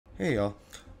Hey y'all,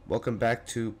 welcome back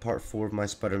to part 4 of my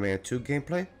Spider-Man 2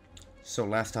 gameplay. So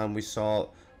last time we saw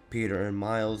Peter and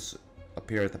Miles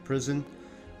appear at the prison.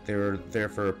 They were there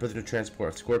for a prisoner transport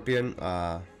of Scorpion.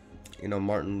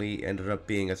 Martin Lee ended up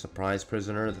being a surprise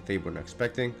prisoner that they weren't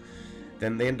expecting.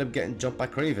 Then they ended up getting jumped by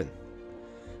Kraven.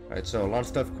 Alright, so a lot of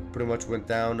stuff pretty much went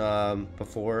down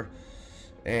before,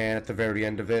 and at the very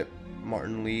end of it,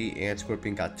 Martin Lee and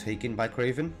Scorpion got taken by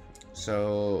Kraven.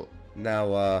 So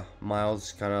now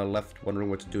Miles kind of left wondering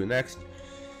what to do next.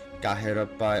 Got hit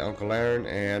up by Uncle Aaron,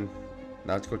 and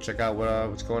now let's go check out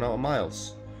what's going on with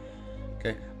Miles.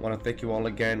 Okay, I want to thank you all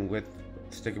again with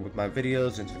sticking with my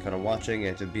videos and to kind of watching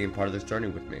and to being part of this journey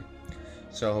with me.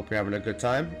 So hope you're having a good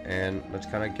time, and let's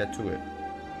kind of get to it.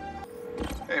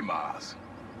 Hey Miles,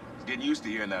 getting used to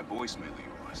hearing that voicemail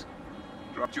of yours.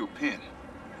 Dropped you a pin.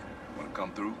 Wanna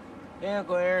come through? Yeah,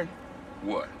 Uncle Aaron.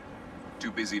 What?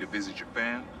 Too busy to visit your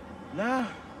fam? Nah,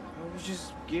 I was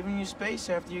just giving you space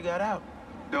after you got out.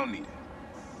 Don't need it.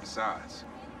 Besides,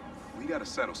 we gotta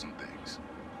settle some things.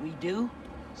 We do?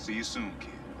 See you soon,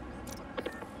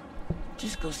 kid.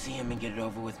 Just go see him and get it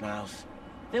over with, Miles.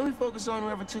 Then we focus on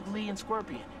whoever took Lee and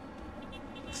Scorpion.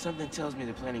 Something tells me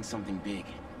they're planning something big.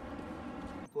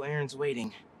 Uncle Aaron's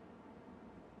waiting.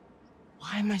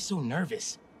 Why am I so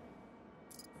nervous?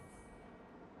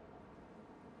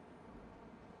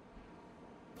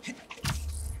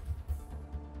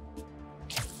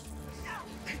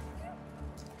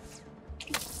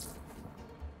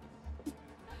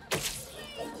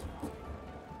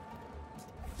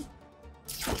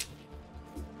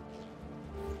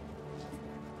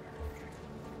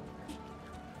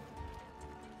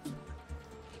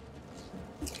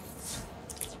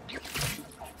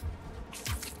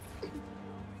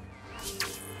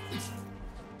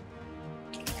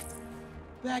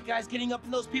 Bad guys getting up in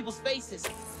those people's faces.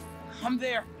 I'm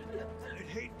there. I'd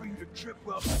hate for you to trip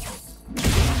up. I'm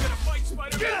gonna fight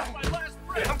Spider-Man with my last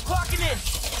breath. I'm clocking in.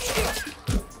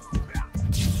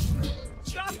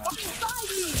 Stop fucking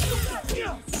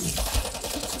fighting!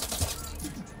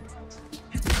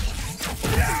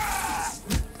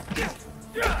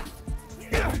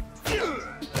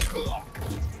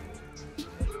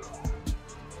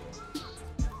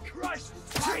 Crushed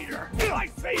Spider, my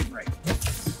favorite.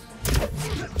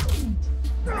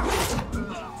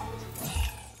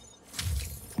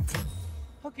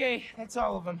 Okay, that's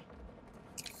all of them.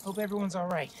 Hope everyone's all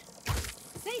right.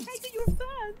 Say hi to your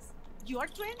fans. You are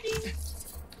trending.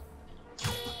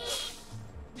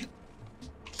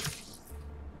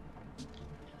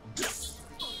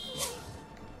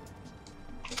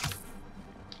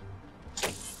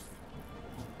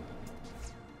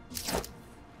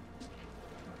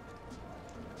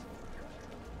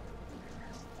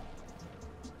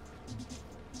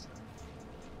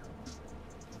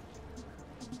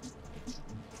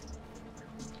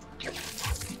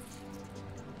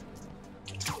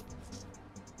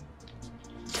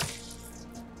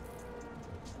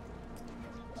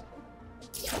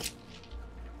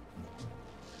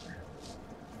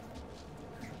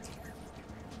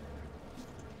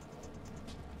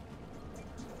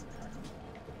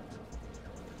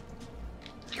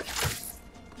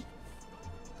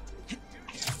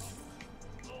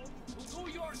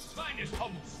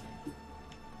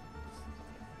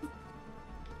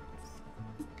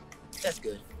 That's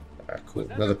good. Alright, cool.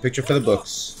 Another picture for the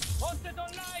books.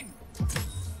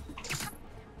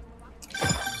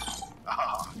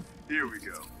 Ah, here we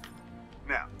go.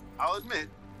 Now, I'll admit,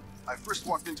 I first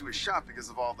walked into his shop because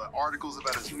of all the articles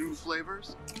about his new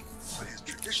flavors, but his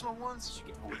traditional ones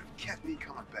would have kept me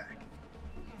coming back.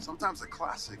 Sometimes a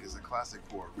classic is a classic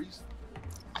for a reason.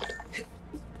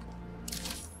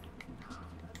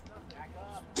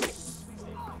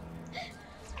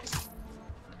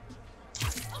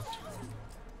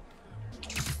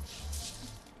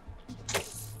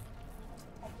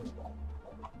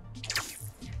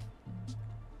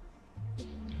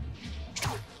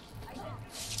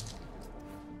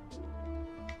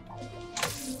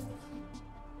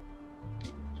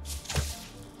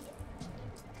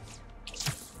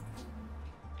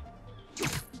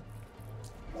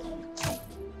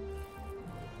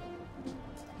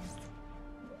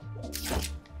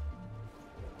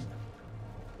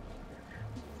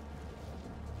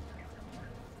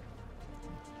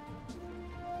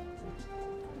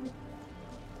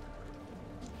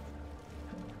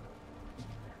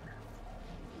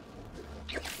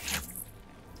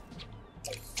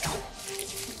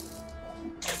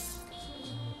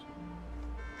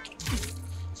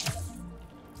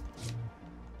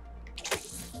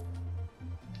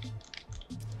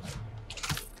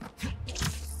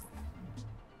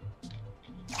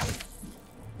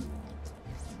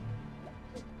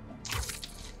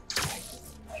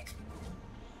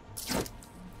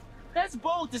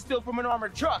 to steal from an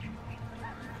armored truck.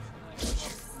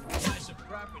 Some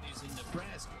properties in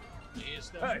Nebraska. Yeah,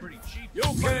 stuff's pretty cheap. You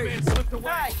okay?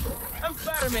 Hi, I'm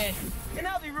Spider-Man, and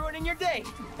I'll be ruining your day.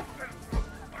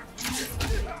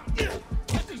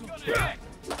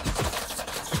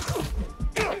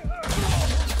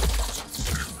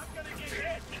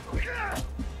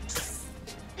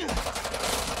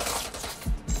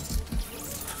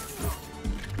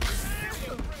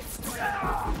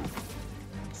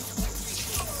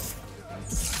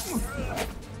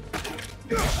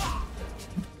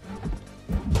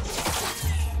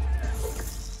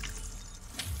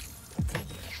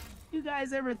 You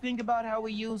guys ever think about how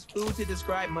we use food to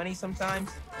describe money sometimes?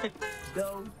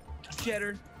 Dough,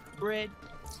 cheddar, bread,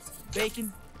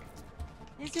 bacon.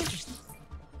 It's interesting.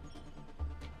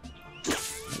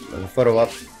 Let me photo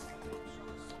up.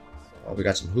 Oh, we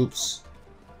got some hoops.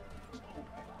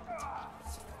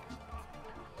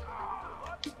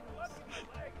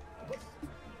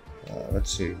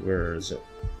 Let's see, where is it?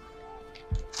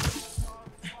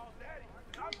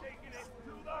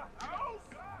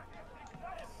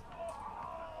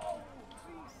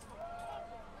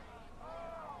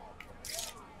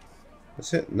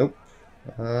 That's it? Nope.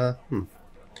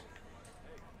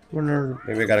 Wonder,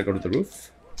 maybe I gotta go to the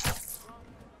roof?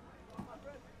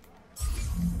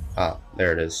 Ah,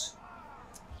 there it is.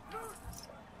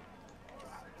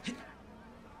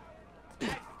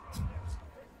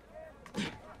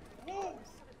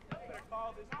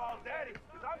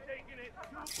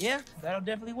 Yeah, that'll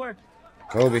definitely work.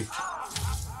 Kobe.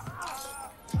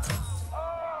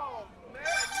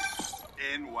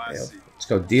 NYC. Let's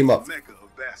go Deem up. Mecca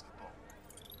of basketball.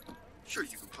 Sure,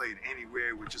 you can play it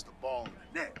anywhere with just a ball and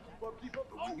a net. But when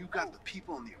you got the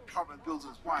people in the apartment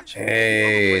buildings watching,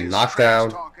 Hey, knockdown.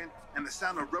 Talking, and the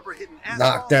sound of rubber hitting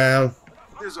asphalt, Knockdown.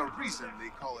 there's a reason they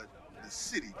call it the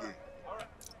city game.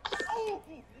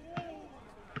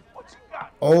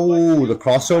 Oh, the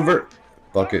crossover.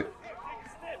 Bucket.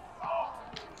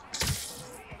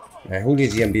 Man, who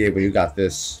needs the NBA when you got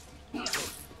this?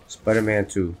 Spider-Man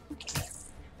 2.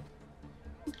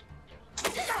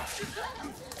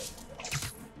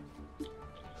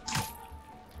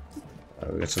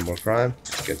 We got some more crime.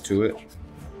 Let's get to it.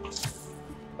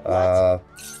 What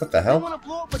the You hell? want to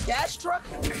blow up a gas truck?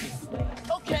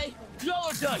 Okay, y'all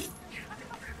are done.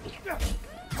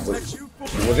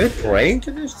 Were they praying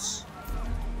to this?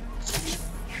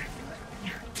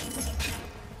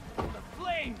 The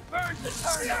flame burns the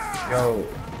turnip. Yo,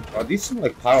 are these some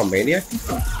like pyromaniac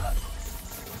people?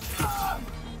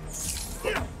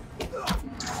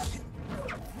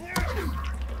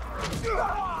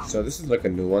 So this is like a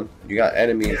new one. You got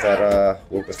enemies that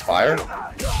work with fire.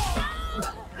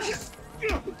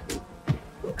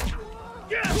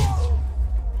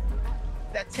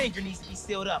 That tanker needs to be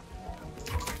sealed up.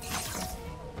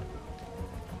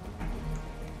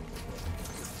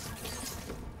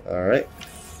 All right.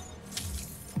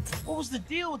 What was the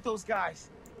deal with those guys?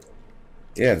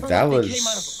 Yeah, Felt that like they came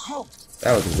out of a was cult.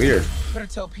 weird. Better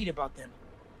tell Pete about them.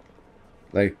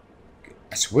 Like,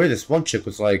 I swear this one chick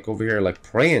was like over here like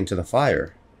praying to the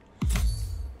fire.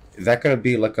 Is that gonna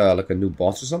be like a new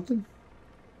boss or something?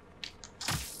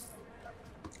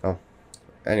 Oh,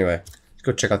 anyway, let's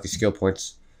go check out these skill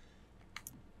points.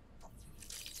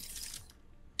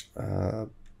 Do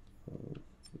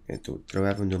I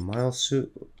have a new Miles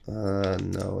suit?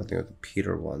 No, I think it's the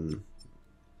Peter one.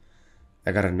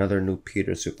 I got another new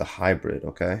Peter suit, the hybrid.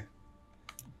 Okay.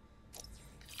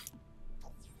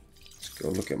 Let's go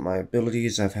look at my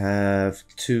abilities. I have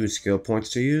 2 skill points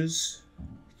to use.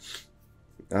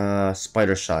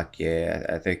 Spider Shock. Yeah,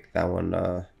 I think that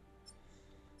one.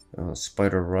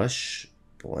 Spider Rush.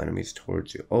 Pull enemies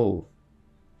towards you. Oh,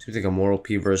 seems like a more OP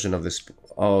version of this.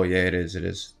 Oh yeah, it is. It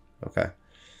is. Okay.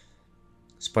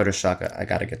 Spider Shock. I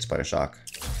gotta get Spider Shock.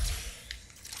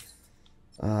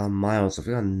 Miles, I've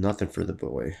got nothing for the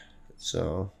boy,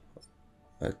 so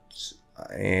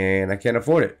and I can't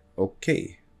afford it.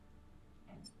 Okay,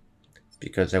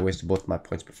 because I wasted both my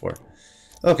points before.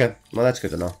 Okay, well that's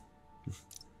good to know.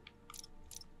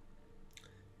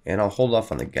 And I'll hold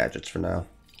off on the gadgets for now.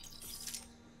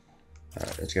 All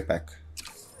right, let's get back.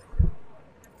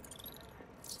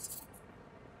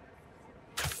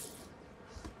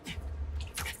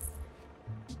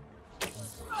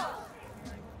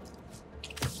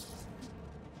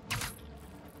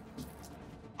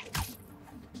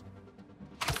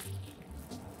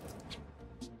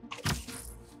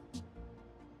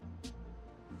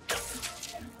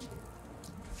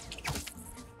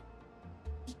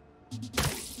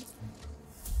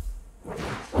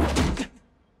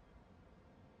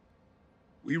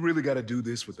 We really gotta do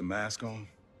this with the mask on?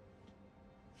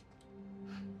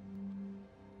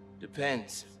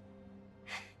 Depends.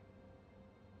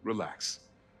 Relax.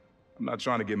 I'm not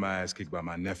trying to get my ass kicked by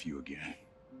my nephew again.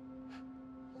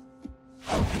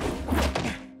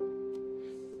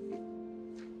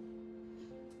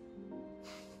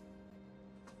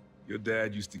 Your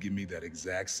dad used to give me that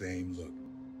exact same look.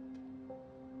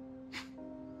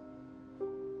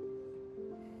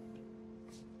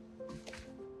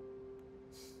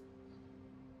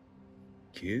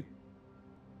 Kid?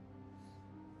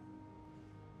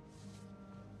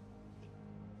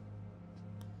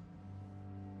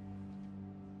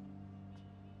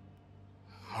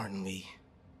 Martin Lee.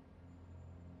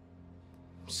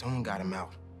 Someone got him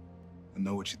out. I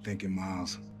know what you're thinking,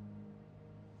 Miles.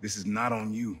 This is not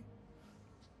on you.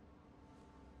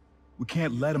 We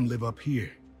can't let him live up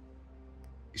here.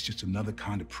 It's just another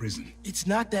kind of prison. It's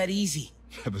not that easy.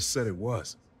 Never said it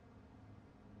was.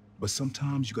 But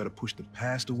sometimes you gotta push the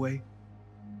past away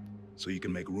so you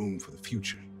can make room for the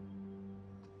future.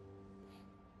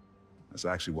 That's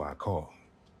actually why I called.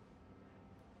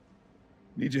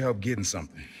 Need your help getting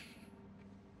something.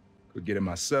 Could get it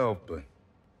myself, but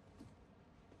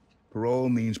parole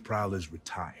means Prowler's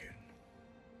retired.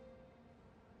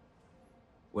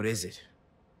 What is it?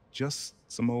 Just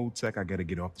some old tech I gotta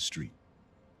get off the street.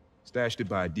 Stashed it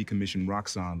by a decommissioned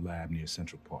Roxxon lab near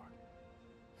Central Park.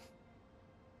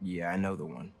 Yeah, I know the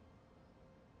one.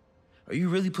 Are you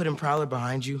really putting Prowler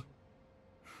behind you?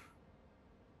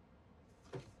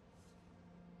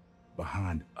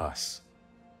 Behind us.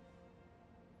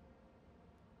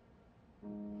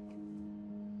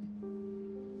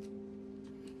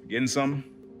 Getting something?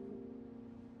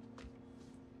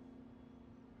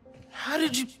 How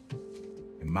did you...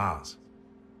 And Miles,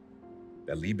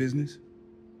 that Lee business?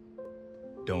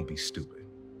 Don't be stupid.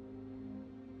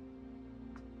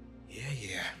 Yeah,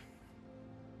 yeah.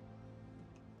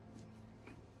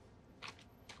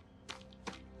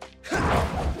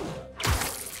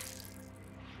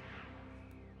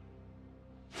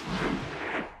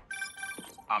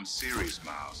 I'm serious,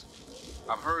 Miles.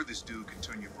 I've heard this dude can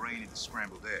turn your brain into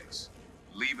scrambled eggs.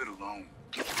 Leave it alone.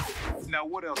 Now,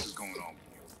 what else is going on with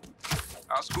you?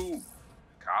 How's school?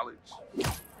 College?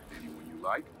 Anyone you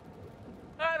like?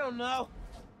 I don't know.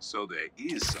 So there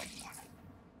is someone.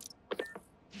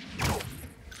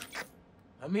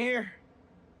 I'm here.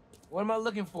 What am I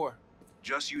looking for?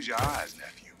 Just use your eyes,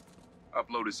 nephew.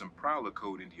 Uploaded some Prowler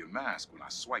code into your mask when I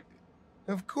swiped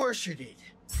it. Of course you did.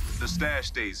 The stash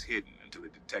stays hidden until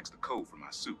it detects the code from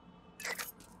my suit.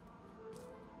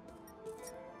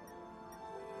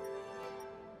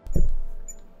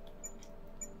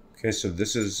 Okay, so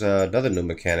this is another new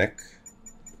mechanic.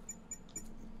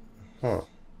 Huh.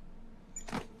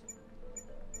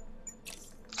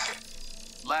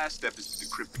 Last step is to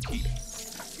decrypt the key.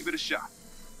 Give it a shot.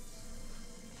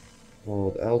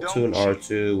 Hold L2 and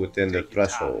R2 within the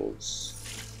thresholds.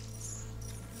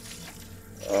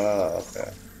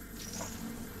 Okay.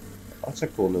 That's a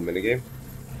cool new minigame.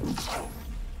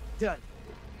 Done.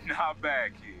 Not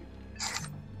bad, kid.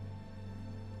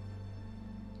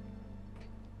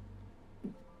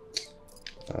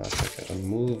 I can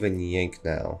move and yank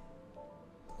now.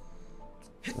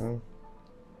 Oh.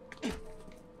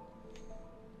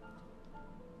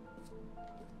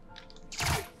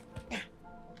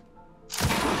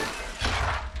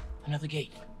 Another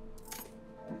gate.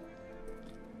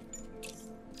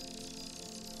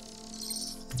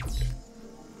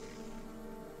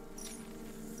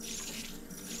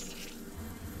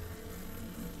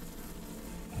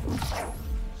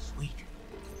 Sweet.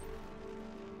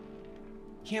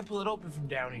 Can't pull it open from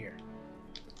down here.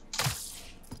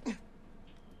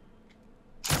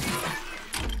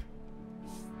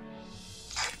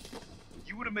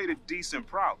 You would have made a decent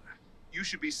Prowler. You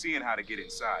should be seeing how to get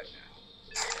inside now.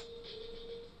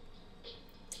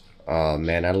 Oh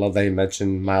man, I love that you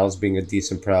mentioned Miles being a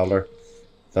decent Prowler.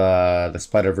 The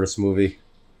Spider-Verse movie.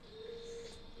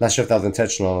 Not sure if that was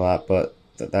intentional or not, but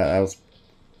that was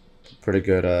pretty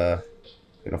good,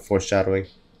 you know, foreshadowing.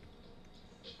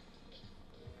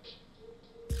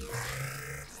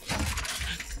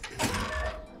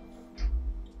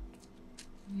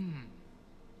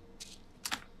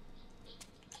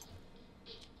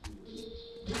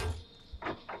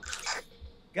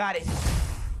 Got it.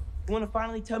 You want to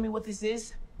finally tell me what this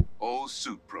is? Old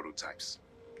suit prototypes.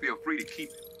 Feel free to keep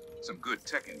it. Some good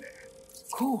tech in there.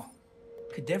 Cool.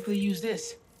 Could definitely use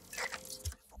this.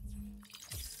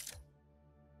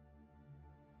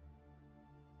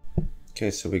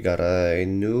 Okay, so we got a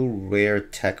new rare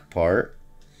tech part.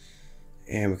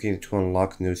 And we need to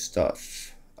unlock new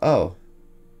stuff. Oh.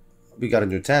 We got a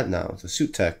new tab now. The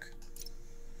suit tech.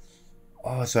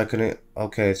 Oh, so I couldn't.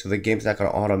 Okay, so the game's not gonna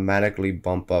automatically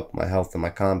bump up my health and my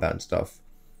combat and stuff.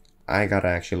 I gotta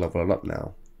actually level it up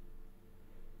now.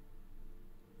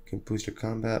 Can boost your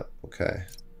combat. Okay.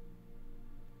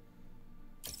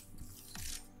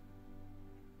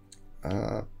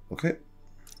 Okay.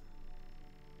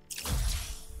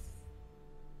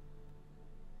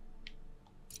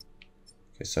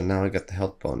 Okay, so now I got the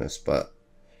health bonus, but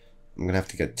I'm gonna have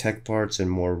to get tech parts and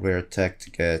more rare tech to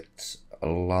get a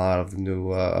lot of new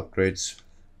upgrades.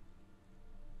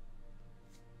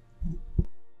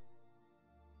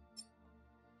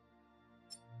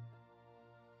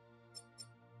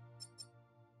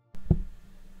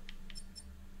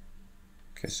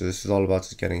 Okay, so this is all about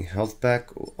just getting health back.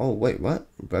 Oh, wait, what?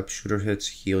 Web shooter hits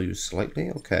heal you slightly?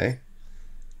 Okay.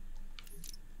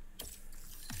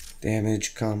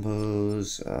 Damage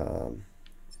combos.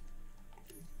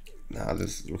 Now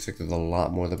this looks like there's a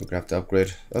lot more that we're gonna have to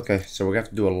upgrade. Okay, so we're gonna have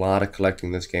to do a lot of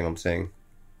collecting this game, I'm saying.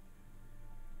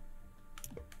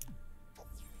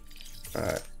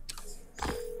 Alright.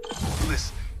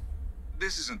 Listen,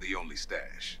 this isn't the only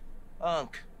stash.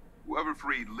 Unc. Whoever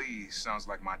freed Lee sounds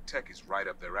like my tech is right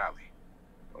up their alley.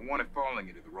 Don't want it falling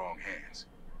into the wrong hands.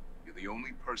 You're the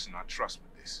only person I trust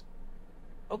with this.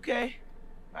 Okay,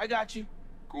 I got you.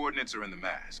 Coordinates are in the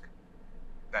mask.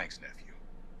 Thanks, nephew.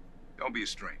 Don't be a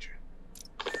stranger.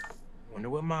 Wonder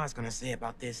what Ma's gonna say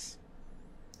about this.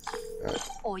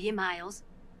 Oye, Miles,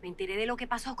 me enteré de lo que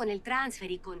pasó con el transfer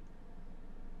y con...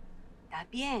 ¿Estás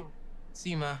bien?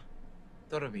 Sí, Ma.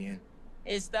 Todo bien.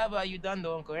 Estaba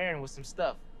ayudando a Uncle Aaron with some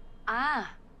stuff.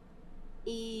 Ah,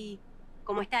 ¿y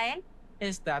cómo está él?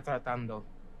 Está tratando.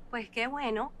 Pues qué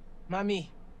bueno. Mami,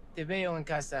 te veo en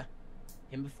casa.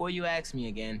 And before you ask me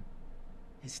again,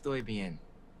 estoy bien.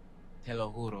 Te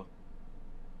lo juro.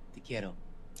 Te quiero.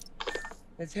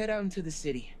 Let's head out into the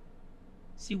city.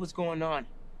 See what's going on.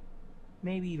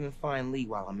 Maybe even find Lee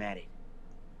while I'm at it.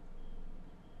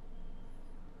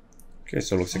 Okay,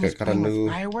 so it looks like I Someone's got a playing with new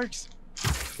fireworks?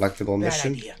 collectible Bad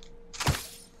mission. idea.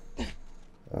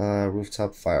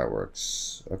 Rooftop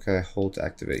fireworks. Okay, hold to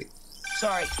activate.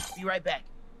 Sorry, be right back.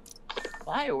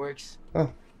 Fireworks?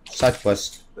 Oh, side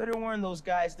quest. Better warn those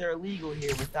guys they're illegal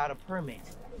here without a permit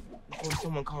before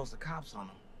someone calls the cops on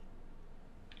them.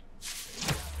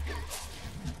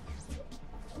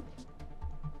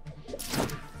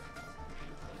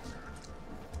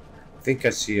 I think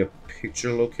I see a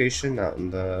picture location out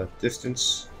in the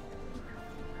distance.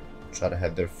 Try to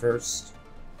head there first.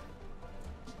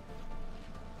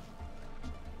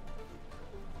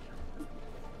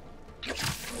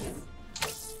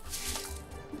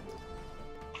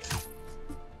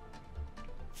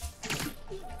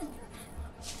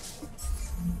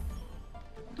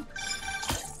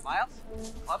 Miles,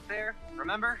 club fair,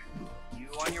 remember? You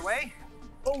on your way?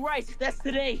 Oh, right, that's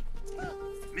today.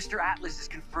 Mr. Atlas is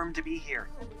confirmed to be here.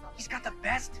 He's got the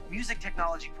best music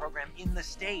technology program in the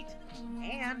state.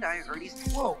 And I heard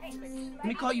he's... Whoa, let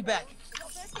me call you back.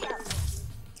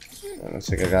 Looks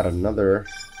like I got another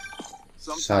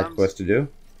side quest to do.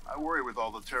 I worry with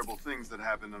all the terrible things that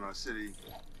happen in our city.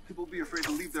 People be afraid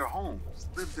to leave their homes,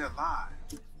 live their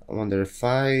lives. I wonder if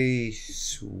I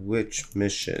switch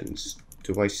missions,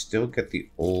 do I still get the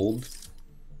old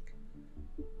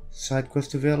side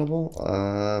quest available?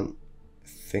 I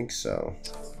think so.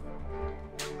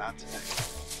 Not today.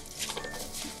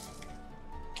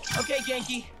 Okay,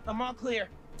 Genki, I'm all clear.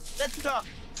 Let's talk.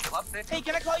 Club fair? Hey,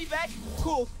 can I call you back?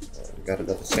 Cool. Got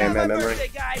another It's Sandman my memory. birthday,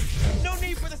 guys. No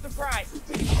need for the surprise.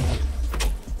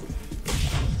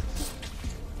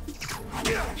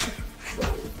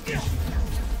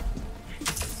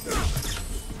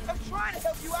 I'm trying to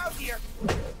help you out here.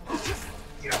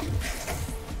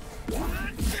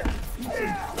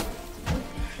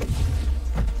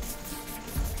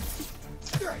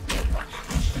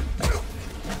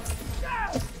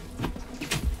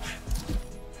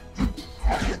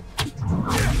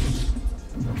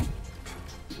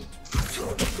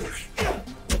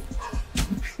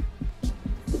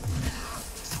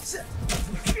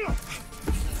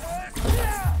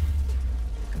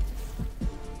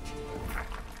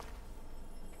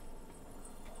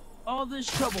 All this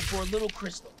trouble for a little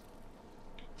crystal.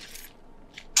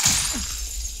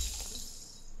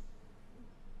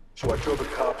 So I tell the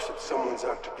cops that someone's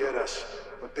out to get us,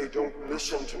 but they don't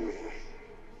listen to me.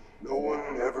 No one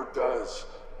ever does.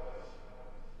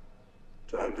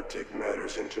 Time to take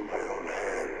matters into my own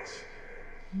hands.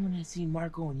 I haven't seen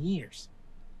Marco in years.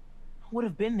 I would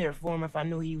have been there for him if I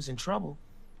knew he was in trouble.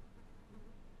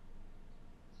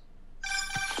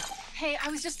 Hey, I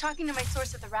was just talking to my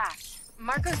source at the raft.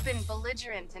 Marco's been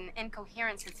belligerent and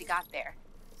incoherent since he got there.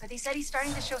 But they said he's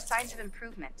starting to show signs of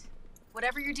improvement.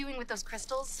 Whatever you're doing with those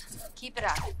crystals, keep it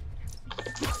up.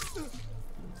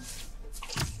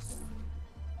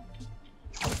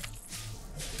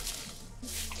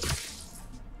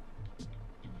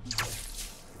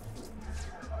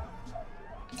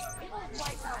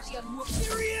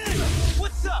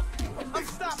 What's up? I'm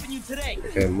stopping you today.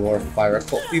 Okay, more fire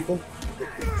cult people.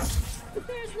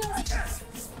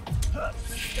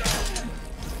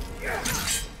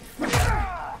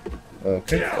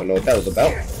 Okay, don't know what that was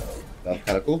about. That was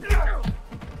kind of cool.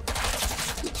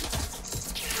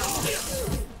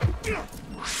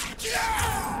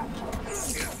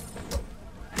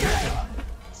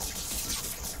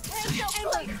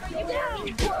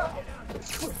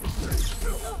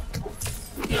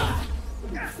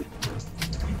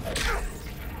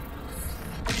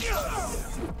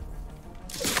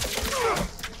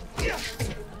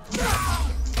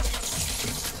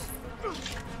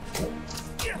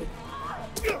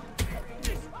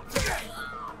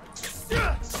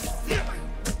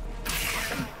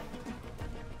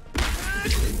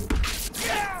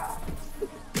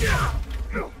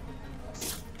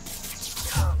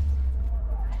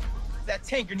 That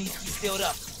tanker needs to be filled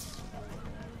up.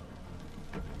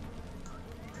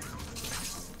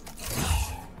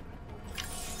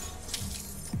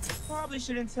 Probably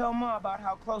shouldn't tell Ma about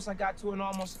how close I got to an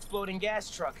almost exploding gas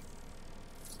truck.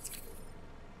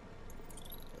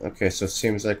 Okay, so it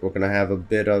seems like we're gonna have a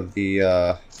bit of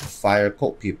the fire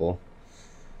cult people.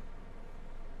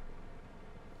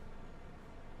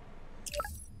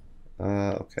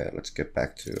 Okay, let's get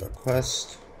back to our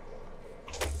quest.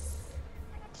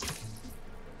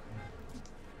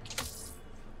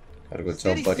 Gotta go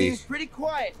tell Buddy. Seems pretty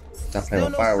quiet. Stop playing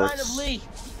with no fireworks. sign of Lee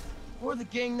or the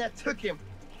gang that took him.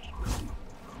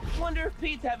 Wonder if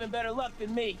Pete's having better luck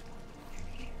than me.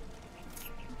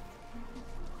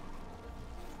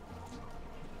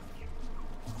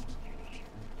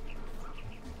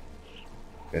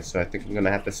 Okay, so I think I'm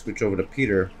gonna have to switch over to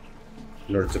Peter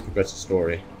in order to progress the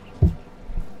story.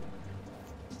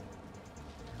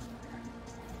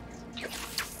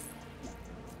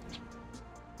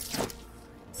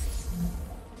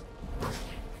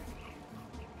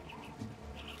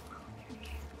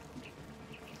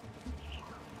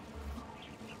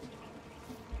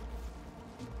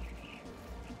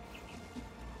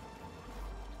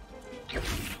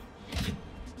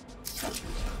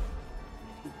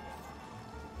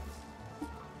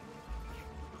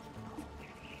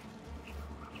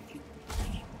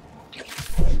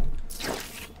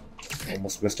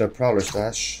 Almost missed our prowler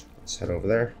stash. Let's head over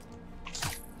there.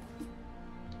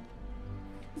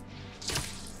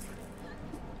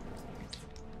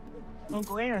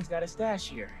 Uncle Aaron's got a stash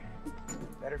here.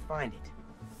 Better find it.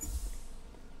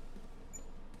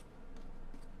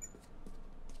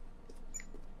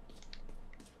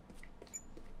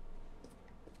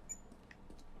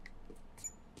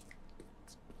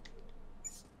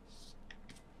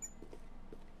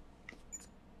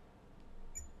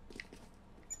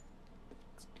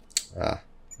 Ah,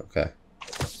 okay.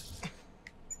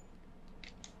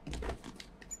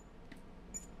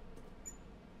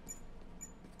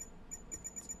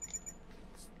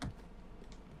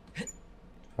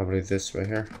 Probably this right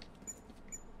here.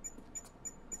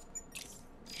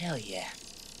 Hell yeah.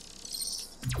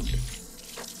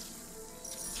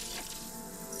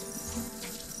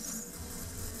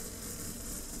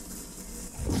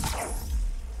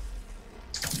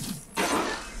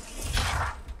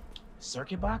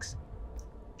 Circuit box?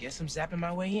 Guess I'm zapping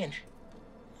my way in.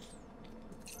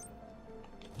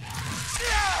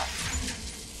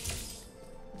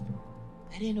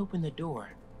 That didn't open the door,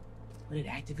 but it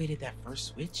activated that first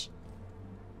switch.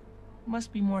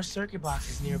 Must be more circuit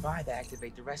boxes nearby that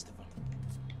activate the rest of them.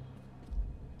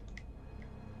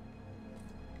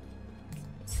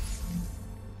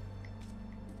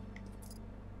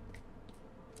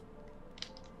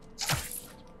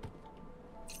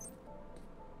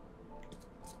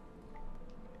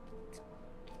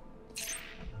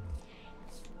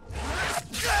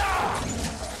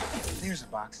 There's a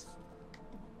box.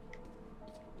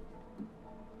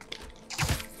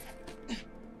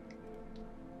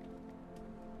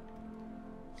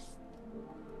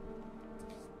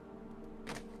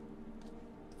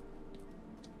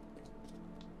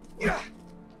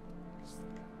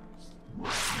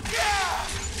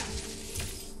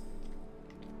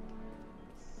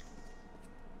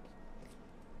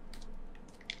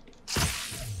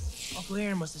 Uncle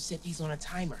Aaron must have set these on a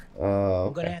timer.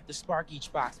 I'm gonna Okay. have to spark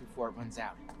each box before it runs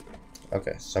out.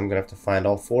 Okay, so I'm gonna have to find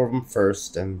all 4 of them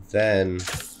first and then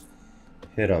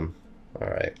hit them.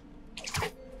 Alright.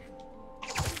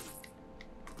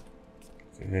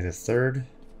 Okay, the third.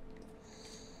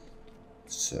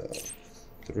 So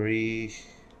 3.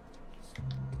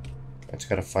 I just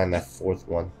gotta find that 4th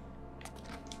one.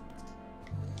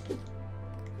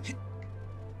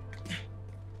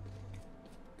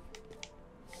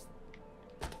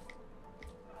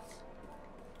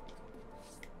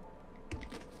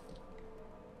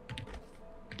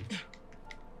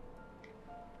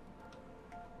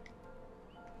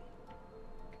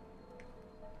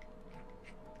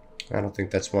 I don't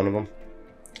think that's one of them.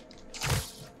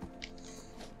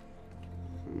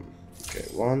 Okay,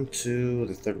 1, 2,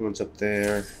 the 3rd one's up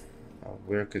there.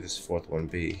 Where could this 4th one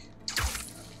be?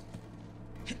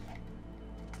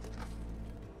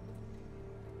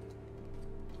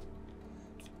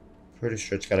 Pretty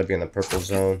sure it's gotta be in the purple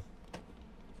zone.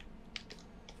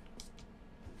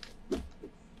 Okay,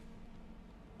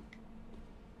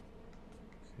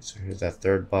 so here's that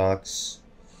 3rd box.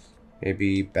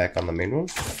 Maybe back on the main room?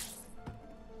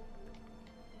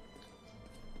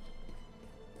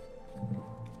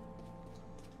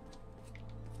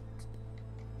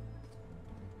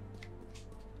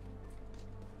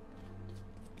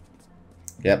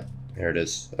 Yep, there it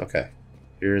is. Okay,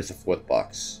 here's the 4th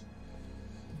box.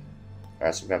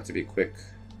 Alright, so we have to be quick.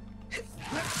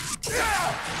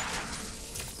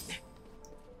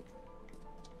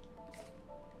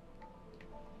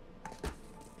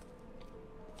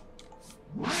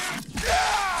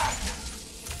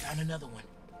 Found another one.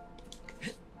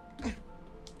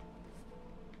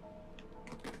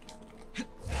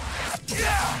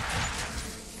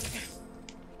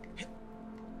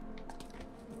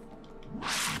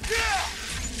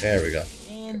 There we go.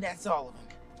 And that's all of them.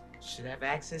 Should have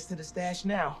access to the stash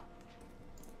now.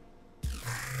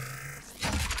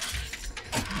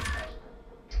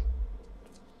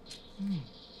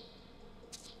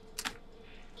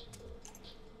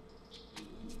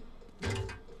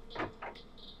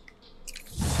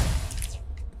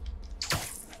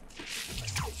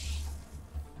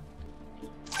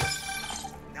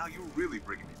 Now you're really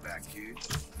bringing me back, kid.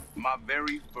 My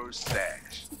very first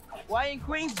stash. Why in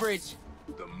Queensbridge?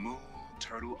 The Moon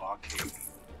Turtle Arcade.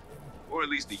 Or at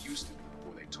least it used to be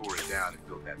before they tore it down and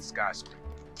built that skyscraper.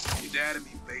 Your dad and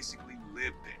me basically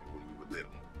lived there when we were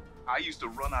little. I used to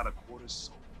run out of quarters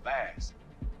so fast.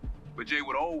 But Jay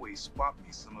would always swap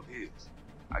me some of his.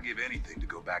 I'd give anything to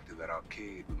go back to that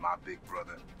arcade with my big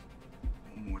brother.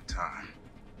 One more time.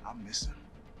 I miss him.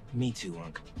 Me too,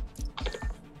 Unc.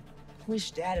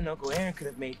 Wish Dad and Uncle Aaron could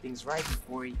have made things right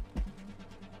before he...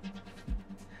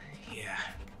 Yeah.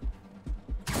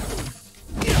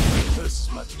 This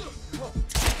is my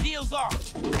deal's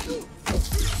off.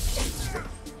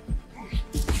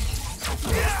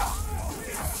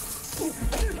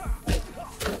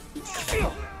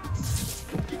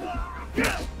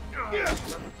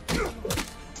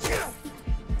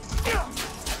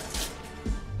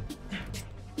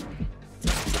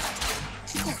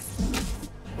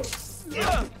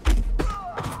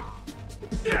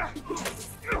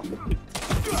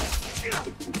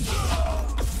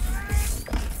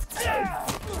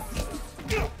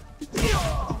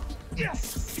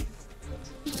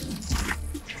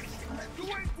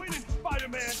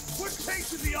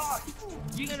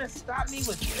 You gonna stop me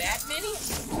with that many?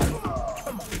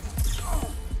 Come on.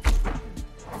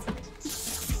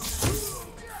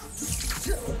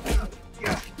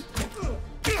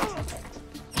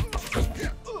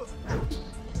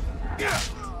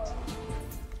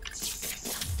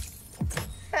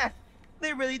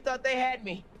 They really thought they had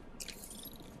me.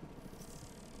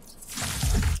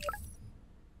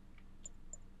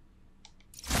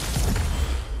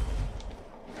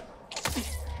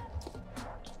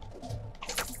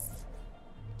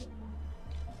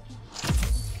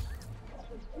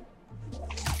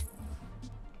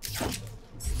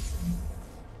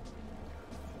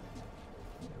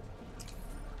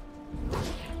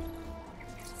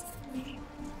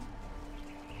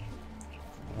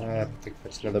 I think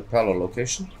that's another Prowler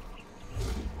location.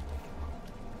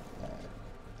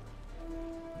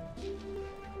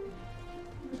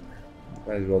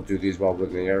 Might as well do these while we're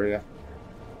in the area.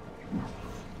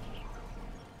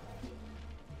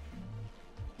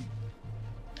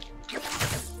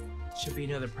 Should be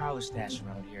another Prowler stash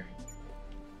around here.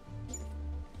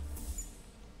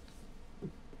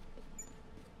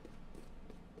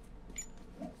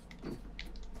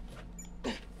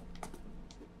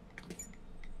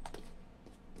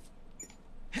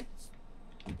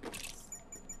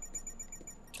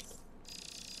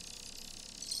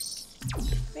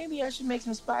 Maybe I should make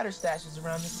some spider stashes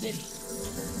around the city.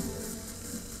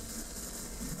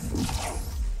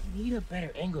 Need a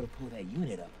better angle to pull that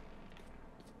unit up.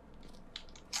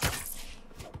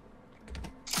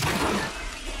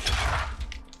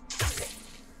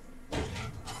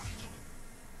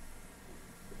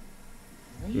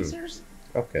 Lasers?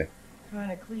 Okay.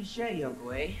 Kinda cliche,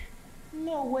 Uncle A.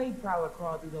 No way Prowler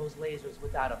crawled through those lasers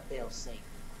without a fail-safe.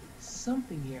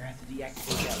 Something here has to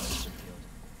deactivate that laser field.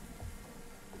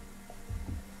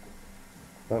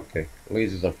 Okay.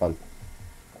 Lasers are fun.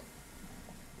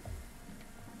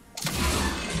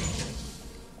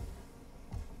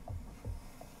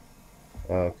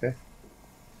 Okay.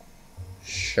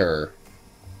 Sure.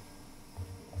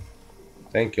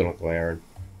 Thank you, Uncle Aaron.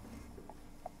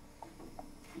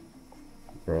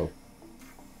 Bro.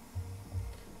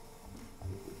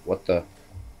 What the?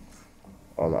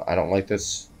 Oh no, I don't like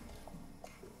this.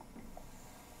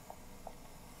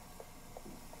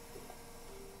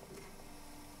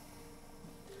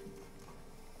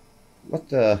 What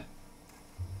the?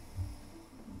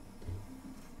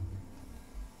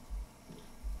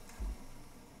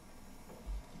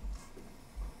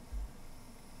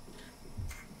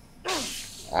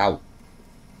 Ow.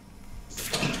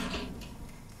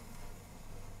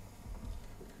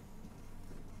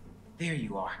 There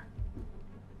you are.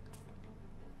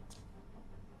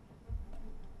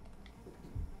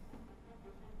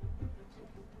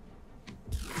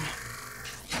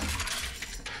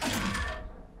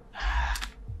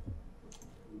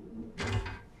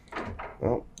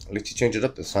 Well, at least you changed it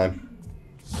up this time.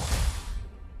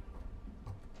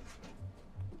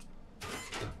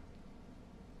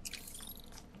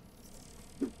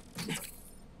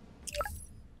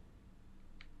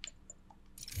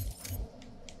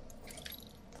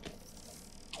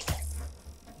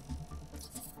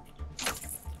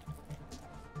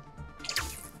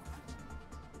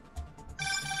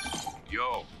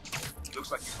 Yo,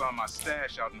 looks like you found my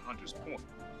stash out in Hunter's Point,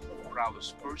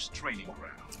 Prowler's first training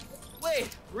ground.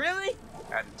 Wait, really?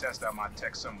 Had to test out my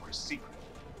tech somewhere secret.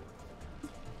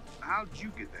 How'd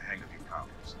you get the hang of your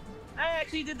powers? I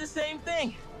actually did the same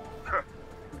thing.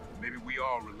 Maybe we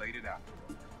all related out.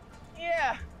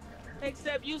 Yeah,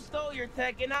 except you stole your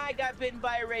tech and I got bitten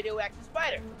by a radioactive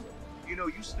spider. You know,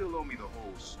 you still owe me the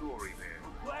whole story there.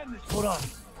 Hold on.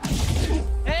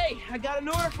 Hey, I got an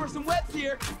order for some webs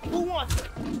here. Who wants it?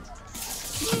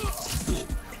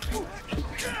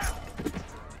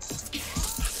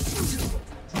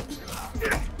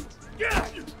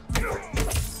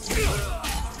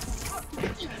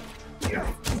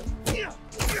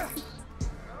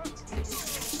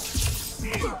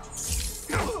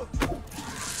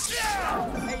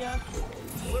 Hey,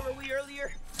 where were we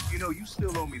earlier? You know, you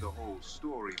still owe me the whole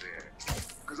story there.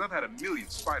 Because I've had a million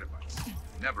spider bites.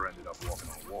 Never ended up walking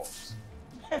on walls.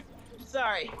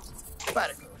 Sorry.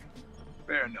 Spider code.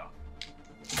 Fair enough.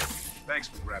 Thanks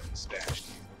for grabbing the stash.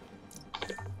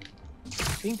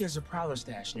 I think there's a Prowler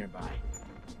stash nearby.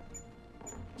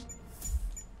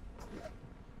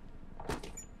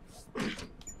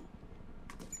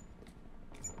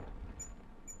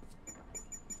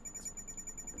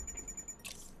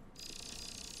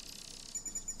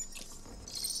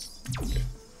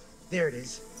 There it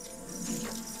is.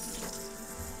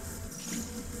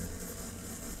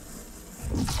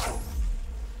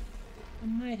 I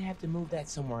might have to move that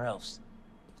somewhere else.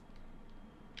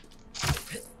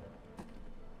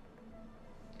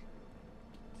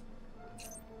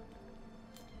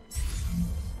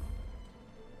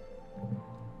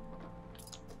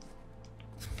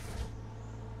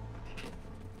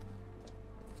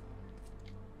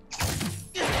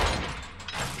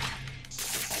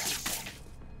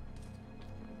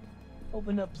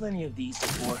 Opened up plenty of these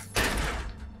before.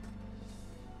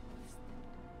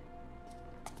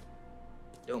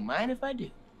 Don't mind if I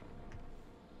do.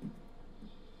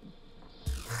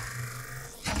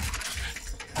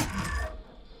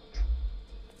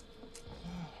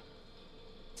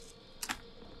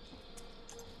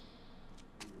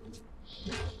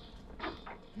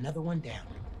 Another one down.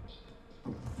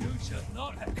 You should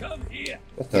not have come here.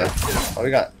 What the? Oh, we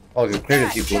got. Oh, the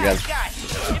creative people again. Guys,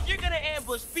 if you're gonna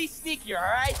ambush, be sneakier, all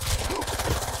right?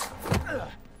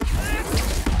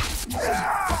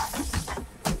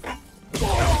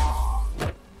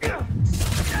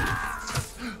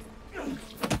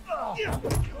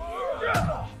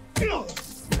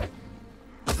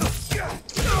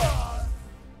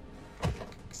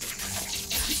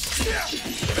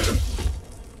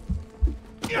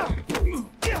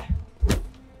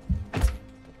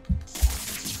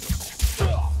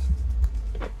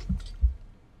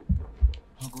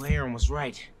 Uncle Aaron was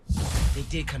right. They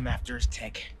did come after his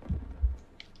tech.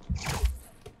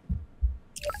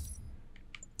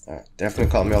 Alright,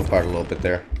 definitely caught me off guard a little bit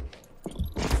there.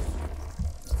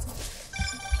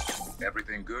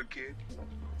 Everything good, kid?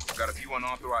 Got a few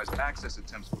unauthorized access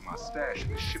attempts for my stash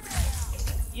in the shipping.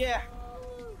 Yeah.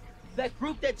 That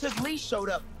group that took Lee showed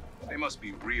up. They must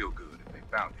be real good if they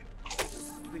found it.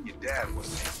 Even your dad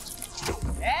wasn't able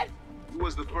to. Dad? It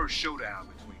was the first showdown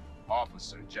between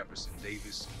Officer Jefferson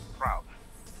Davis and Prowler.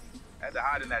 Had to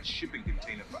hide in that shipping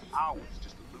container for hours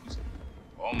just to lose him.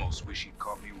 Almost wish he'd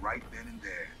caught me right then and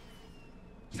there.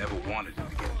 Never wanted him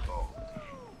to get involved.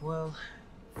 Well,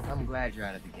 I'm glad you're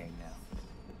out of the game now.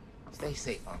 Stay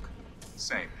safe, Unc.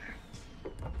 Same, man.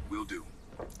 Will do.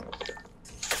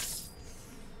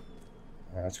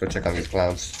 Let's go check on these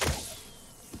clowns.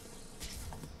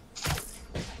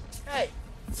 Hey,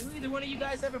 do either one of you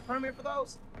guys have a permit for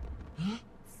those?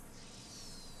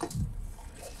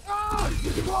 Ah!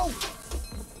 Whoa!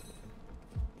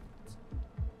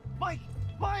 Mike!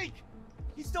 Mike!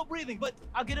 He's still breathing, but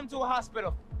I'll get him to a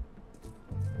hospital.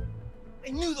 I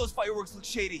knew those fireworks looked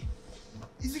shady.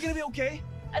 Is he gonna be okay?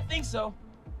 I think so.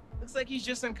 Looks like he's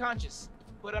just unconscious,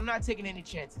 but I'm not taking any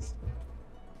chances.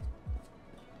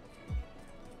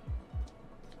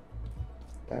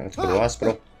 Let's go to the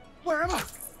hospital. Where am I?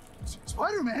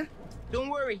 Spider-Man? Don't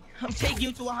worry, I'm taking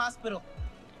you to a hospital.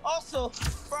 Also,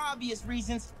 for obvious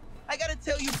reasons, I gotta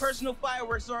tell you personal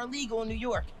fireworks are illegal in New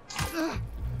York.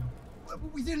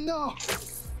 We didn't know.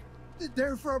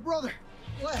 They're for our brother,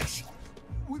 Lex.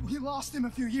 We lost him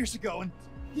a few years ago, and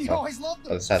he always loved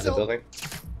them. Other side of the building.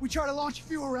 We tried to launch a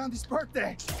few around his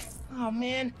birthday. Oh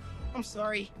man, I'm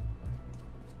sorry.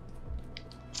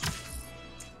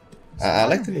 I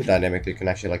like the new dynamic that you can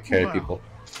actually like carry people.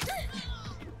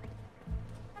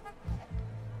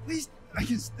 At least I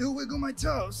can still wiggle my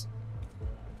toes.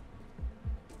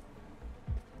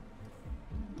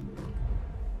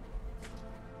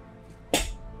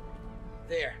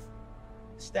 There.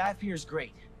 Staff here is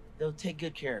great. They'll take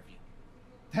good care of you.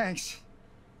 Thanks.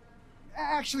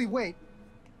 Actually, wait.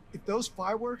 If those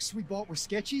fireworks we bought were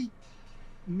sketchy,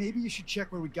 maybe you should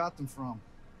check where we got them from.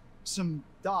 Some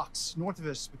docks north of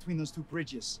us between those two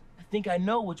bridges. I think I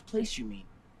know which place you mean.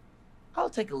 I'll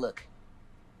take a look.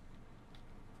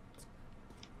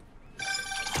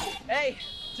 Hey,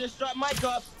 just dropped Mike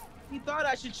off. He thought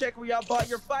I should check where y'all bought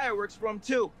your fireworks from,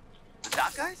 too. The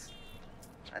dock guys?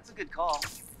 That's a good call.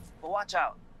 But watch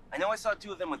out. I know I saw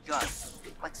two of them with guns.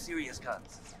 Like serious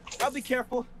guns. I'll be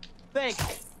careful.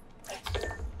 Thanks.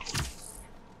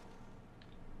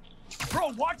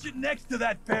 Bro, watch it next to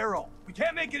that barrel. We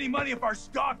can't make any money if our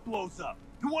stock blows up.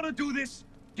 You want to do this?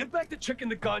 Get back to checking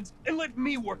the guns and let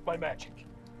me work my magic.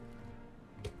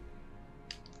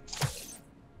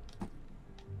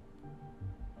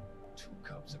 Two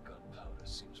cups of gunpowder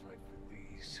seems right for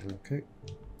these. Okay.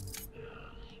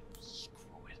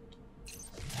 Screw it.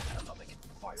 I'm not making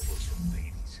fireworks for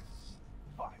babies.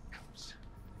 5 cups.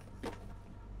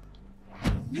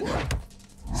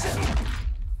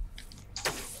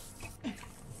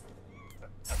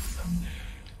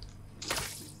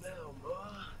 Now,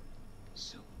 Ma.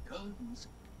 Some guns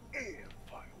and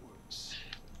fireworks.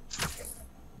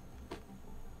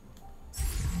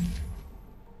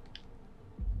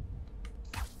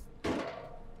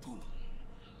 Boom.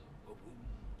 Ba-boom.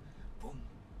 Boom.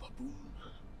 Ba-boom.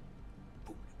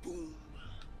 Boom. Boom.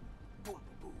 Boom.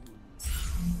 Boom.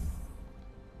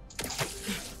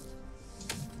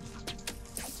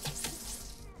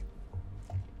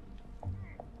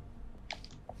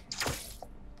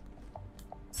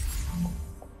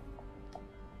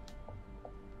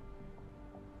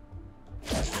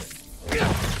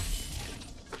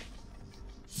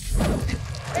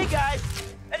 Hey, guys.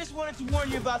 I just wanted to warn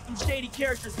you about some shady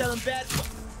characters selling bad...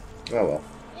 Oh well.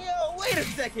 Yo, wait a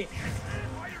second.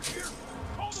 Fire here!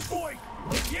 Call the boy!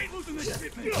 He ain't losing this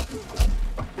shipment!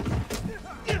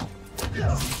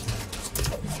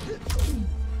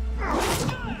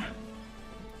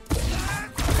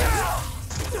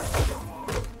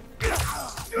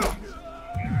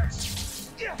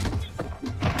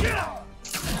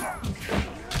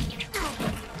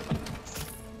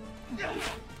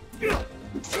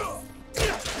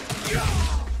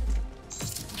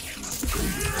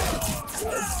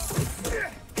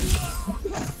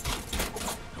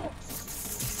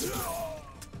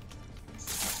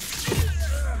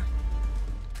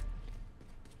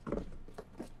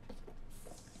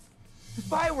 The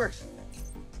fireworks.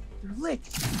 They're lit.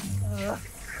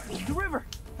 The river.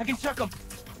 I can chuck them.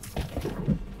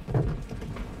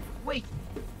 Wait.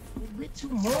 They lit 2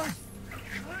 more?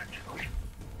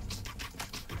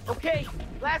 Okay,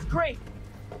 last crate.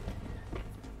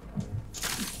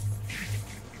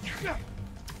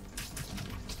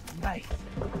 Nice.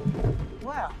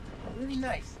 Wow, really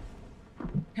nice.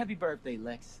 Happy birthday,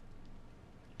 Lex.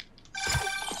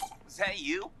 Was that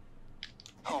you?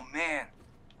 Oh man.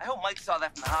 I hope Mike saw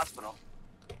that from the hospital.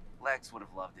 Lex would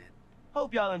have loved it.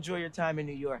 Hope y'all enjoy your time in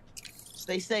New York.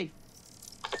 Stay safe.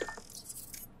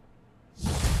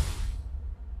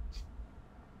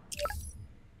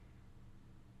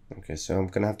 Okay, so I'm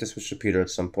gonna have to switch to Peter at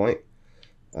some point.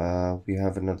 We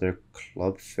have another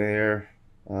club fair.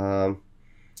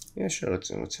 Yeah, sure.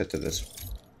 Let's head to this.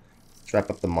 Let's wrap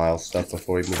up the Miles stuff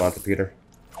before we move on to Peter.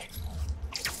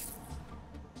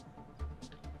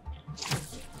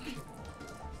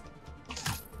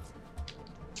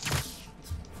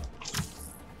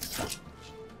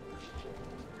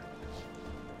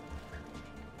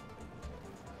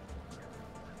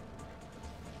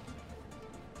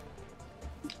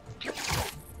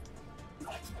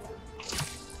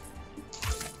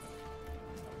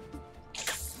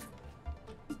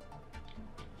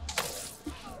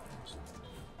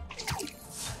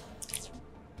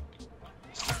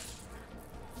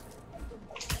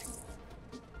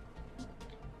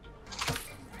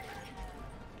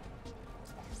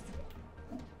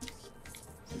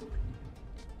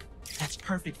 That's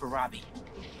perfect for Robbie.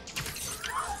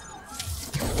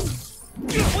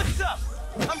 What's up?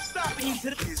 I'm stopping you to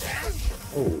the...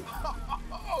 Oh.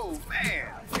 Oh, man.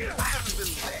 I haven't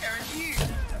been there in years.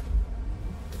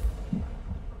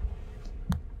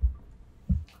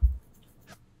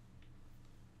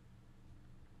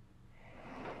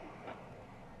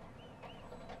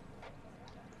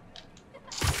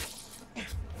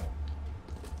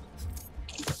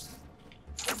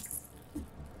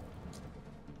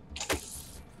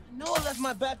 I know I left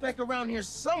my backpack around here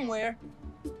somewhere.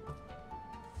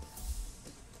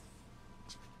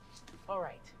 All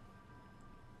right.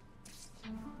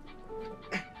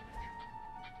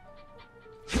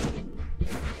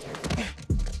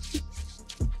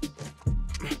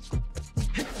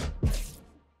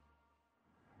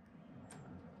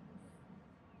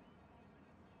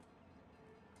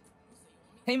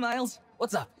 Hey, Miles.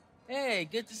 What's up? Hey,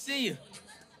 good to see you.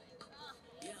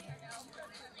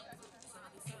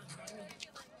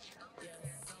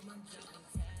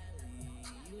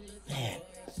 Man,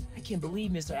 I can't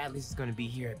believe Mr. Atlas is gonna be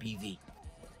here at BV.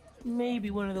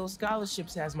 Maybe one of those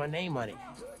scholarships has my name on it,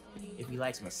 if he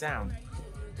likes my sound.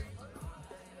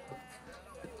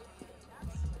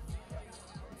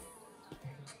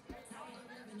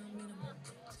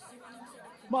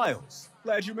 Miles,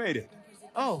 glad you made it.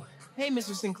 Oh, hey,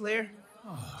 Mr. Sinclair.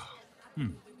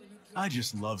 I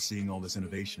just love seeing all this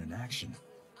innovation in action.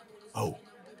 Oh,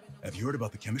 have you heard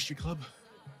about the chemistry club?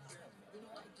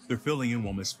 They're filling in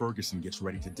while Miss Ferguson gets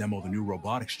ready to demo the new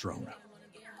robotics drone.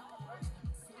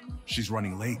 She's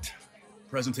running late.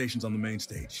 Presentation's on the main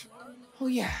stage. Oh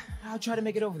yeah, I'll try to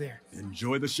make it over there.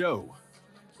 Enjoy the show.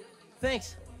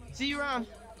 Thanks. See you around.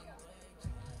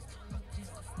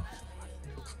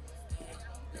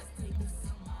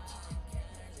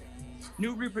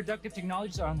 New reproductive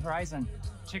technologies are on the horizon.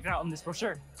 Check it out on this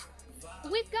brochure.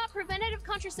 We've got preventative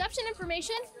contraception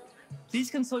information.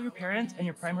 Please consult your parents and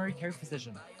your primary care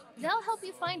physician. They'll help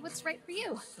you find what's right for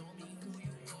you.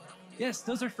 Yes,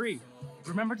 those are free.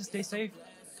 Remember to stay safe.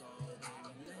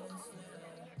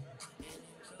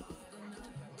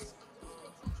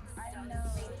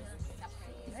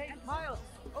 Hey, Miles,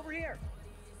 over here.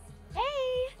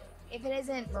 Hey! If it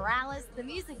isn't Morales, the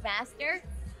music master.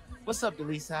 What's up,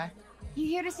 Delisai? You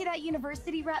here to see that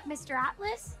university rep, Mr.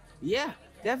 Atlas? Yeah,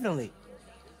 definitely.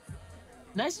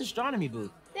 Nice astronomy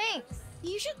booth. Thanks.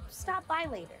 You should stop by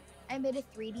later. I made a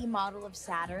 3D model of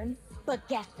Saturn, but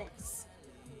get this.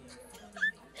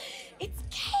 It's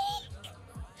cake!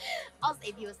 I'll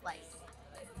save you a slice.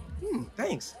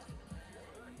 Thanks.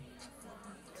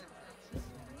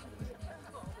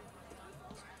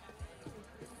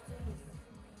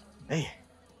 Hey.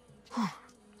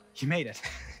 You made it.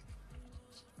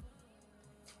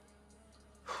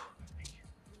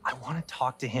 I want to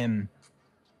talk to him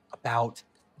about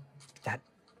that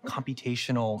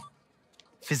computational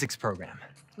physics program.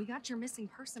 We got your missing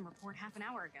person report half an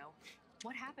hour ago.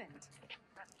 What happened? That's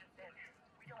just it.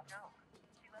 We don't know.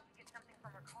 She left to get something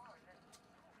from her car and then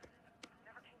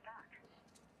never came back.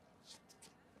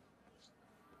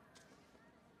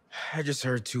 I just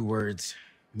heard 2 words.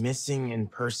 Missing in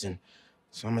person.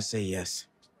 So I'm gonna say yes.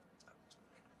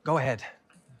 Go ahead.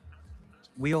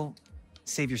 We'll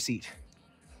save your seat.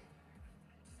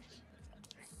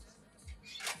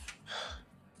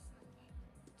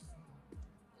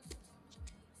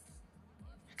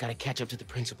 Gotta catch up to the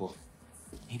principal.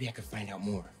 Maybe I could find out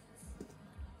more.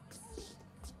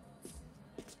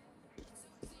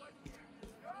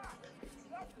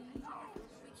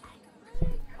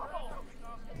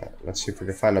 Let's see if we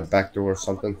can find a back door or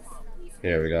something.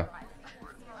 Here we go.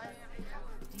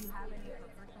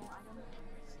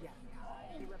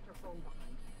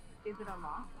 Is it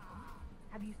unlocked?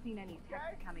 Have you seen any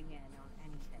text coming in or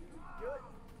anything?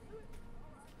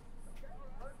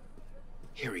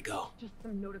 Here we go. Just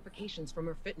some notifications from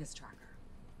her fitness tracker.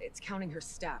 It's counting her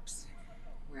steps,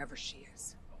 wherever she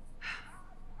is.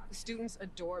 The students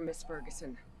adore Miss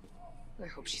Ferguson. I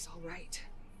hope she's all right.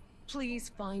 Please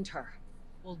find her.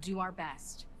 We'll do our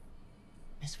best.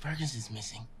 Miss Ferguson's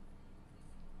missing.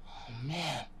 Oh,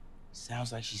 man.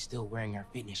 Sounds like she's still wearing her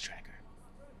fitness tracker.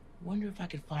 Wonder if I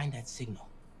could find that signal.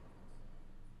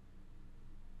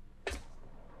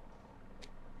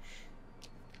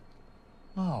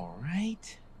 All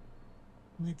right.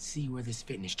 Let's see where this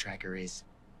fitness tracker is.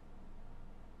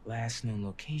 Last known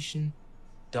location,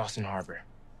 Dawson Harbor.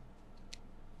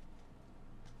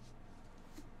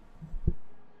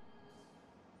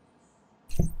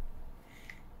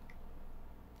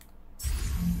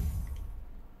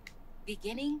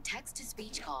 Beginning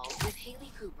text-to-speech call with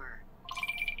Haley Cooper.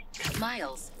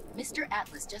 Miles, Mr.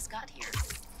 Atlas just got here.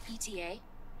 PTA?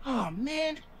 Oh,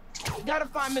 man. Gotta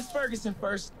find Miss Ferguson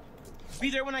first.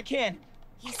 Be there when I can.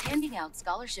 He's handing out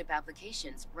scholarship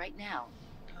applications right now.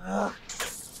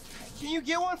 Can you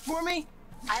get one for me?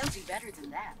 I'll do better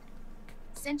than that.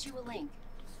 Sent you a link.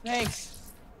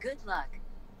 Thanks. Good luck.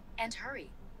 And hurry.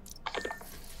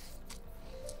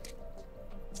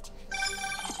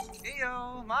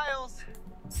 Heyo, Miles.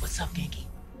 What's up, Genki?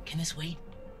 Can this wait?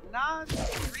 Not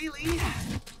really.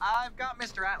 I've got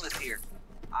Mr. Atlas here.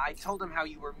 I told him how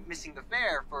you were missing the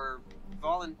fair for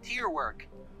volunteer work,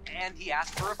 and he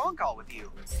asked for a phone call with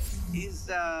you. Is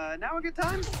now a good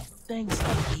time? Thanks,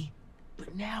 Genki.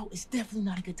 But now is definitely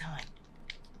not a good time.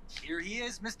 Here he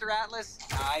is, Mr. Atlas.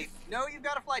 I know you've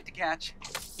got a flight to catch.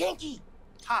 Genki!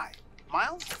 Hi,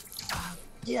 Miles?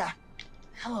 Yeah.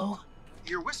 Hello.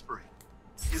 You're whispering.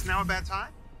 Is now a bad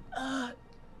time?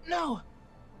 No.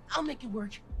 I'll make it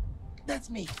work. That's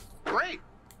me. Great.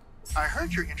 I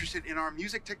heard you're interested in our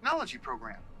music technology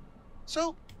program.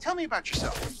 So, tell me about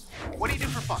yourself. What do you do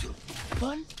for fun?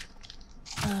 Fun?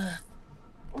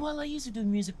 Well, I used to do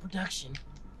music production,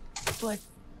 but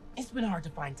it's been hard to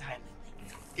find time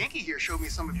lately. Genki here showed me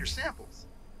some of your samples.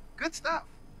 Good stuff.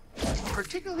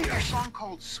 Particularly your song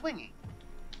called Swinging.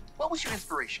 What was your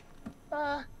inspiration?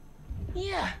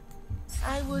 Yeah.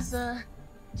 I was,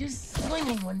 just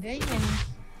swinging one day and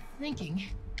thinking.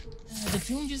 The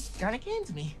tune just kinda came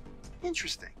to me.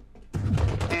 Interesting.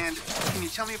 And can you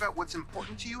tell me about what's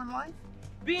important to you in life?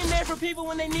 Being there for people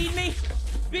when they need me.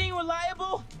 Being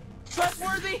reliable.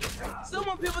 Trustworthy.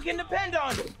 Someone people can depend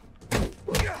on.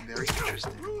 Very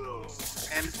interesting.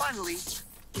 And finally,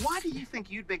 why do you think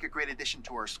you'd make a great addition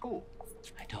to our school?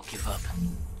 I don't give up.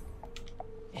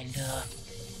 And,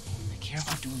 I care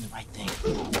about doing the right thing.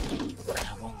 And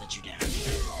I won't let you down.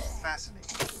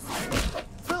 Fascinating.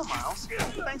 Well, Miles,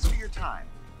 thanks for your time.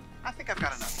 I think I've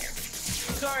got enough here.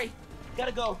 Sorry,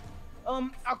 gotta go.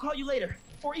 I'll call you later.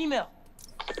 Or email.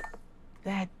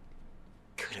 That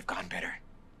could have gone better.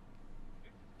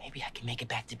 Maybe I can make it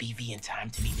back to BV in time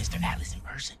to meet Mr. Atlas in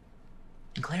person.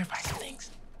 And clarify some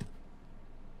things.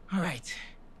 Alright.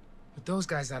 With those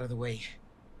guys out of the way,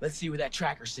 let's see where that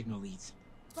tracker signal leads.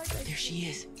 There she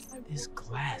is. This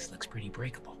glass looks pretty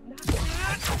breakable.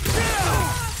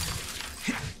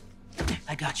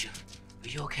 I got you. Are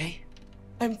you okay?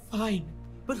 I'm fine.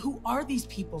 But who are these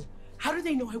people? How do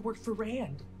they know I work for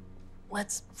Rand?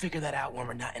 Let's figure that out when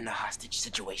we're not in a hostage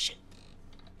situation.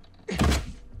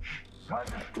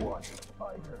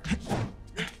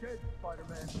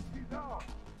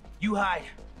 You hide.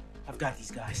 I've got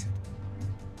these guys.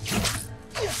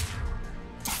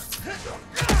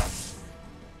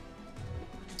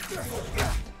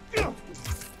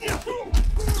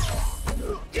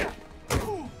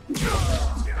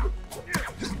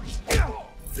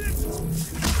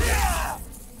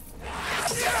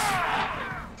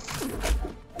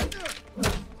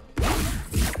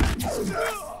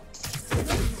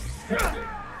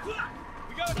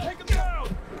 We gotta take him down!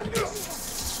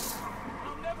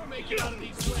 I'll never make it out of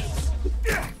these webs.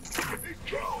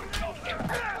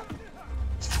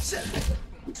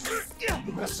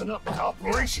 You're messing up my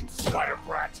operation, spider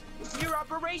brat. Your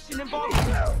operation involves...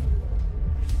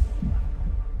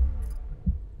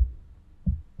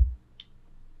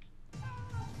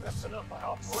 Messing up my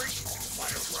operation,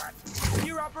 spider brat.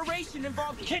 Your operation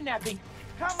involved kidnapping.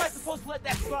 How am I supposed to let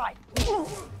that slide?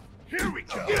 Here we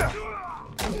go.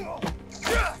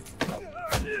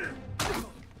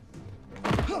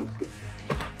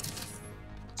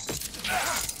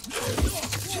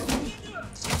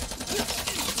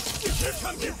 Here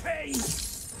comes your pain!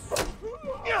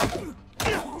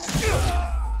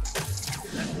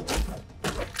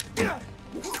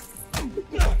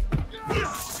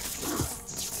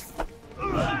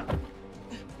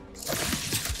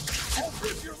 I'll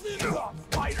rip your limbs off,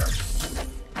 spider!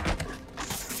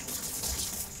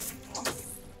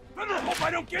 I hope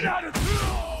I don't get out of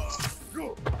this!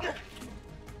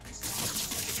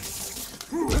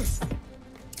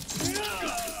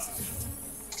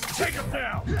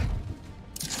 I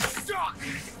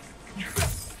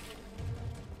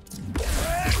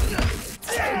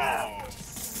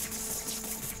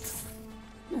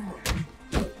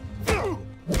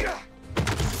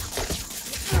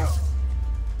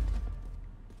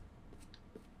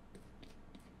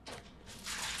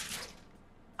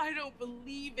don't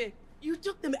believe it. You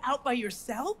took them out by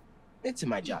yourself? It's in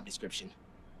my job description.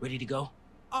 Ready to go?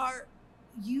 Are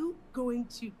you going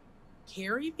to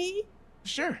carry me?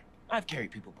 Sure. I've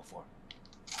carried people before.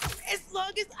 As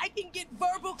long as I can get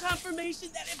verbal confirmation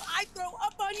that if I throw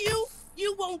up on you,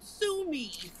 you won't sue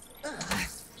me.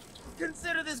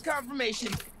 Consider this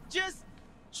confirmation. Just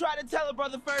try to tell a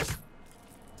brother first.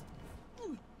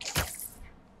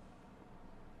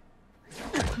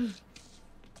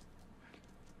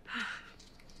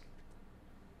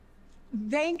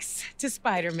 Thanks to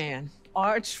Spider-Man,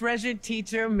 our treasured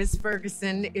teacher, Miss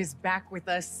Ferguson, is back with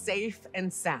us safe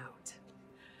and sound.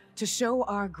 To show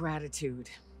our gratitude,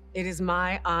 it is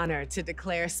my honor to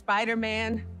declare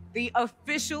Spider-Man the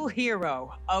official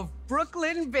hero of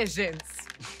Brooklyn Visions.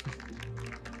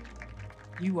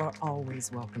 You are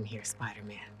always welcome here,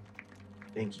 Spider-Man.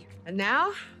 Thank you. And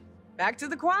now, back to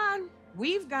the quad.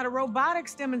 We've got a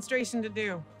robotics demonstration to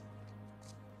do.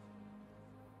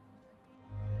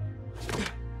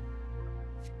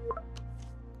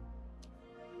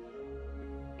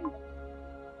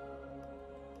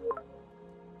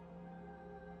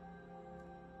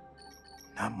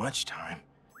 Not much time.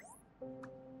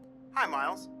 Hi,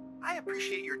 Miles. I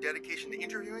appreciate your dedication to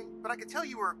interviewing, but I could tell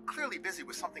you were clearly busy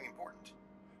with something important.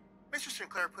 Mr.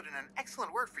 Sinclair put in an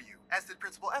excellent word for you, as did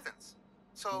Principal Evans.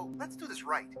 So let's do this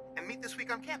right and meet this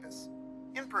week on campus,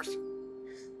 in person.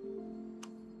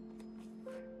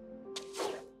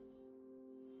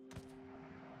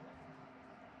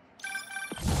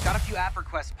 Got a few app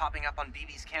requests popping up on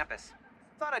BB's campus.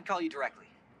 Thought I'd call you directly.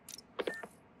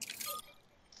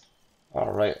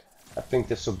 Alright, I think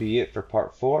this will be it for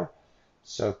part 4.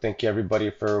 So thank you everybody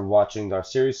for watching our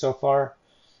series so far.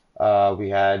 We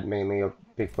had mainly a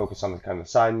big focus on the kind of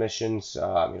side missions,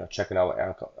 checking out what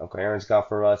Uncle Aaron's got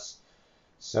for us.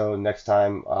 So next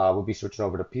time we'll be switching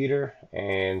over to Peter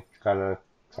and kind of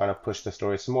trying to push the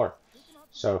story some more.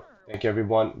 So thank you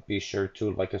everyone. Be sure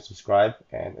to like and subscribe,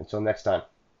 and until next time.